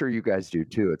 And I'm sure you guys do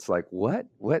too. It's like, what?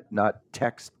 Not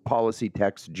policy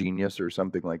text genius or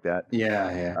something like that.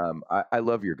 Yeah. I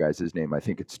love your guys' name. I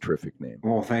think it's a terrific name.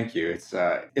 Well, thank you.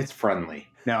 It's friendly.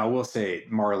 Now, I will say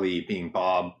Marley being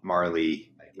Bob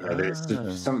Marley, there's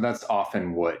some, that's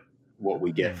often what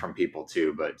we get from people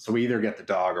too. But so we either get the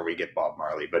dog or we get Bob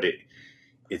Marley, but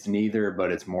it's neither,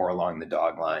 but it's more along the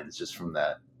dog lines, just from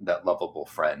that lovable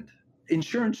friend.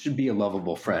 Insurance should be a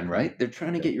lovable friend, right? They're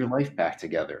trying to get your life back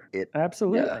together.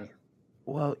 Absolutely. Yeah.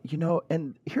 Well,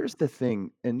 and here's the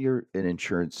thing, and you're an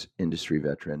insurance industry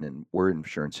veteran, and we're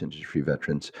insurance industry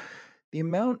veterans. The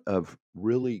amount of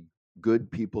really good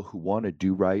people who want to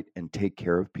do right and take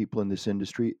care of people in this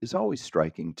industry is always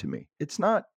striking to me. It's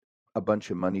not a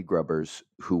bunch of money grubbers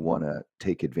who want to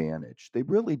take advantage. They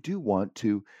really do want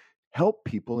to help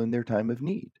people in their time of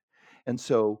need. And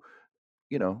so,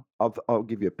 I'll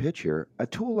give you a pitch here. A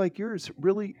tool like yours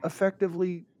really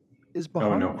effectively is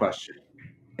behind. Oh, no question.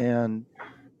 And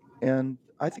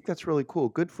I think that's really cool.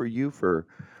 Good for you for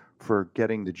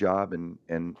getting the job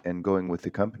and going with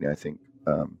the company. I think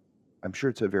I'm sure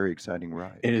it's a very exciting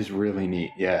ride. It is really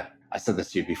neat. Yeah. I said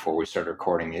this to you before we started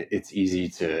recording. It's easy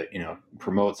to,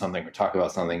 promote something or talk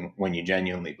about something when you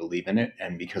genuinely believe in it.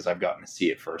 And because I've gotten to see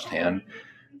it firsthand,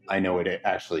 I know it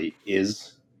actually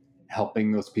is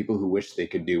helping those people who wish they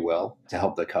could do well to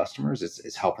help the customers.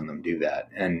 It's helping them do that.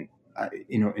 And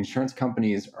insurance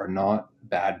companies are not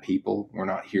bad people. We're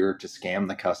not here to scam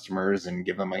the customers and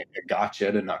give them a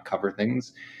gotcha to not cover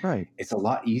things. Right. It's a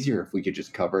lot easier if we could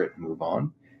just cover it and move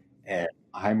on. And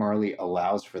Hi Marley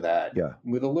allows for that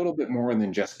with a little bit more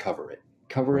than just cover it.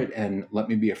 Cover it and let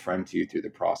me be a friend to you through the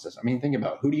process. I mean, think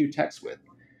about, who do you text with?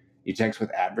 You text with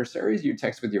adversaries, you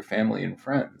text with your family and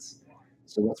friends.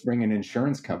 So let's bring an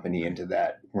insurance company into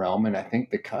that realm. And I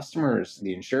think the customers,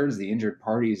 the insureds, the injured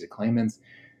parties, the claimants,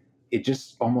 it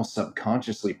just almost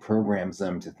subconsciously programs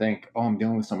them to think, oh, I'm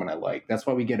dealing with someone I like. That's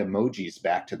why we get emojis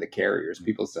back to the carriers.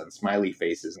 People send smiley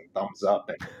faces and thumbs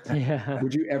up. And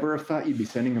would you ever have thought you'd be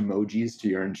sending emojis to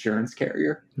your insurance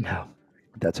carrier? No.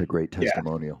 That's a great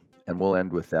testimonial. And we'll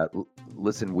end with that.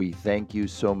 Listen, we thank you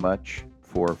so much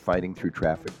for fighting through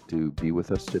traffic to be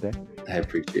with us today. I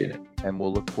appreciate it. And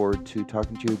we'll look forward to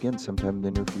talking to you again sometime in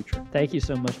the near future. Thank you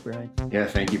so much, Brian. Yeah,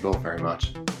 thank you both very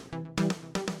much.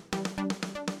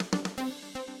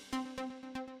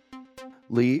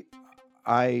 Lee,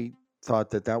 I thought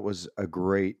that was a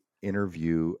great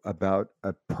interview about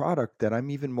a product that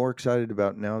I'm even more excited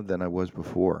about now than I was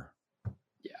before.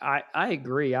 Yeah, I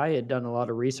agree. I had done a lot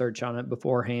of research on it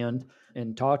beforehand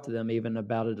and talked to them even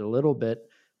about it a little bit,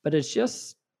 but it's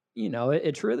just,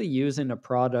 it's really using a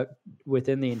product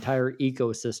within the entire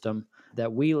ecosystem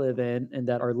that we live in and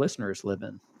that our listeners live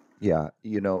in. Yeah.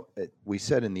 We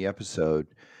said in the episode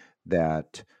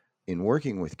that in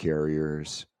working with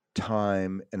carriers,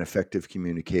 time and effective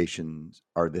communications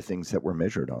are the things that we're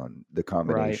measured on, the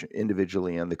combination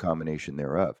individually and the combination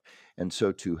thereof. And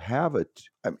so to have it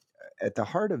at the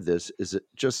heart of this is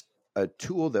just a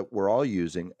tool that we're all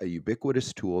using, a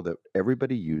ubiquitous tool that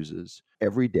everybody uses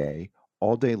every day,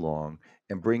 all day long,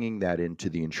 and bringing that into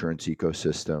the insurance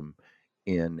ecosystem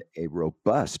in a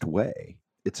robust way.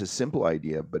 It's a simple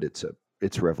idea, but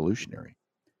it's revolutionary.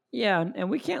 Yeah, and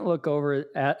we can't look over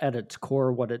at its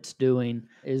core. What it's doing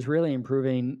is really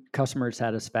improving customer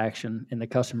satisfaction and the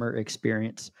customer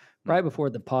experience. Right before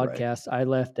the podcast, I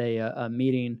left a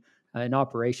meeting, an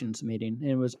operations meeting,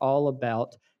 and it was all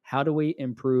about how do we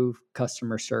improve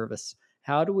customer service?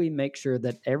 How do we make sure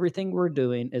that everything we're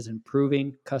doing is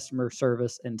improving customer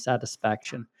service and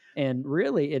satisfaction? And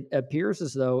really, it appears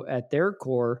as though at their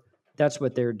core, that's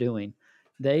what they're doing.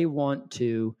 They want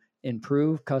to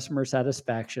improve customer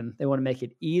satisfaction. They want to make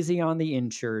it easy on the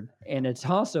insured, and it's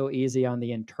also easy on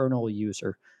the internal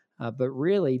user. But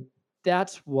really,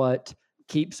 that's what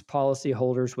keeps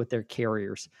policyholders with their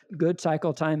carriers. Good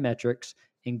cycle time metrics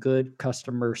and good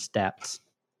customer stats.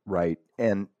 Right.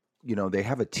 And, they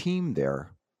have a team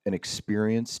there, an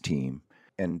experienced team.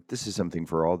 And this is something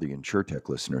for all the InsurTech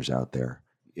listeners out there.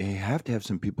 You have to have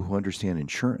some people who understand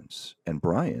insurance. And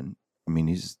Brian,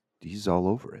 he's all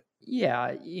over it.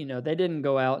 Yeah, they didn't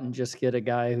go out and just get a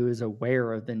guy who is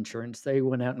aware of insurance. They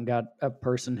went out and got a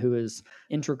person who is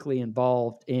intricately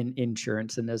involved in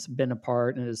insurance and has been a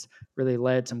part and has really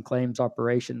led some claims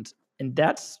operations. And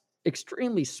that's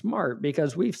extremely smart,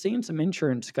 because we've seen some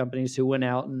insurance companies who went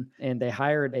out and they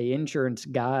hired a insurance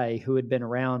guy who had been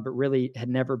around but really had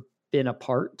never been a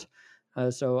part.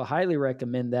 So I highly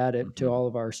recommend that to all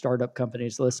of our startup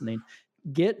companies listening.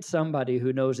 Get somebody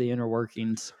who knows the inner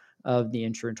workings of the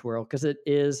insurance world, because it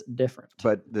is different.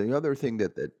 But the other thing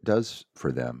that does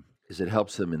for them is it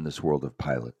helps them in this world of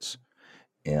pilots.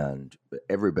 And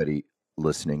everybody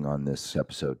listening on this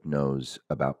episode knows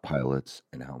about pilots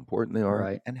and how important they are,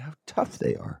 Right. and how tough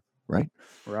they are, right?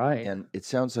 Right. And it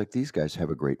sounds like these guys have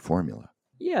a great formula.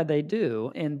 Yeah, they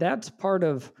do. And that's part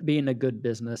of being a good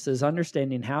business, is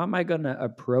understanding, how am I going to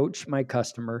approach my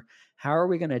customer? How are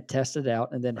we going to test it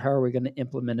out? And then how are we going to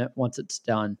implement it once it's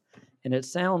done? And it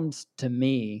sounds to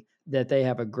me that they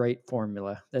have a great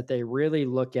formula, that they really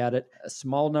look at it, a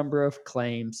small number of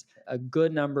claims, a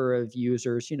good number of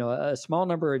users, a small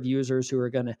number of users who are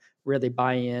going to really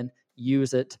buy in,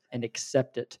 use it, and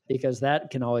accept it, because that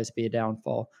can always be a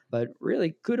downfall. But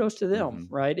really, kudos to them,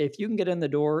 right? If you can get in the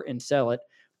door and sell it,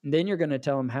 then you're going to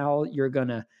tell them how you're going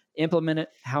to implement it,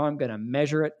 how I'm going to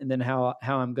measure it, and then how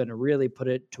I'm going to really put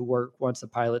it to work once the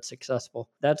pilot's successful.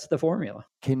 That's the formula.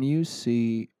 Can you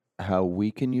see how we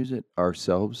can use it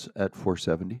ourselves at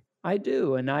 470? I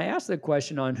do. And I asked the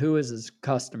question on who is his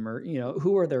customer,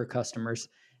 who are their customers?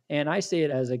 And I see it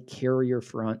as a carrier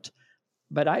front.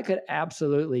 But I could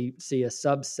absolutely see a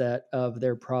subset of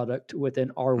their product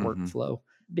within our workflow,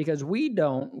 because we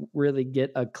don't really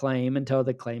get a claim until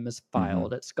the claim is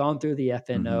filed. It's gone through the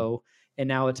FNO, and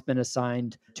now it's been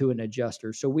assigned to an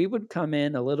adjuster. So we would come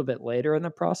in a little bit later in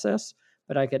the process,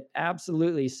 but I could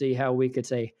absolutely see how we could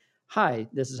say, hi,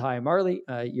 this is Hi Marley.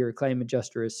 Your claim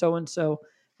adjuster is so-and-so,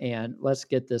 and let's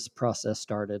get this process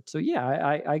started. So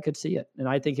yeah, I could see it, and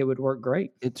I think it would work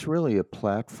great. It's really a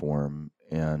platform.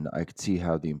 And I could see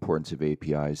how the importance of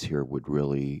APIs here would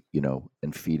really,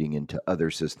 and feeding into other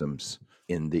systems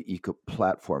in the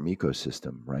platform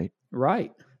ecosystem, right?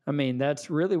 Right. That's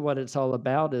really what it's all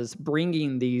about, is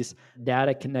bringing these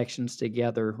data connections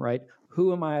together, right?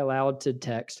 Who am I allowed to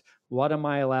text? What am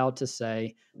I allowed to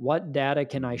say? What data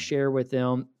can I share with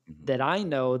them that I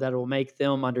know that will make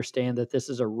them understand that this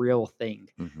is a real thing?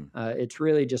 It's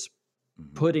really just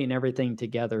putting everything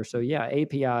together. So yeah,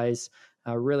 APIs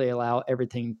really allow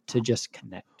everything to just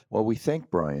connect. Well, we thank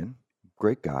Brian.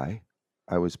 Great guy.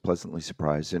 I was pleasantly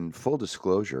surprised. And full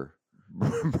disclosure,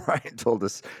 Brian told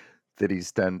us that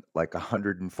he's done like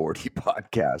 140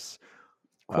 podcasts.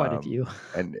 Quite a few.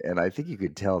 And I think you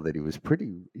could tell that he was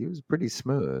pretty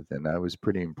smooth, and I was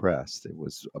pretty impressed. It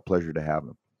was a pleasure to have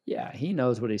him. Yeah, he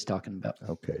knows what he's talking about.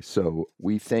 Okay, so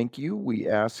we thank you. We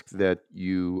ask that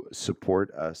you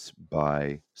support us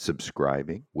by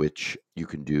subscribing, which you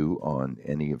can do on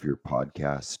any of your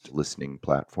podcast listening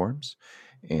platforms.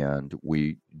 And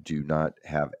we do not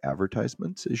have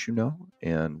advertisements, as you know,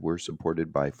 and we're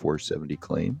supported by 470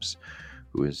 Claims,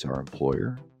 who is our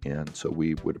employer. And so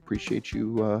we would appreciate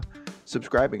you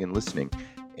subscribing and listening.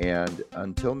 And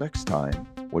until next time,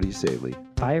 what do you say, Lee?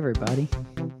 Bye, everybody.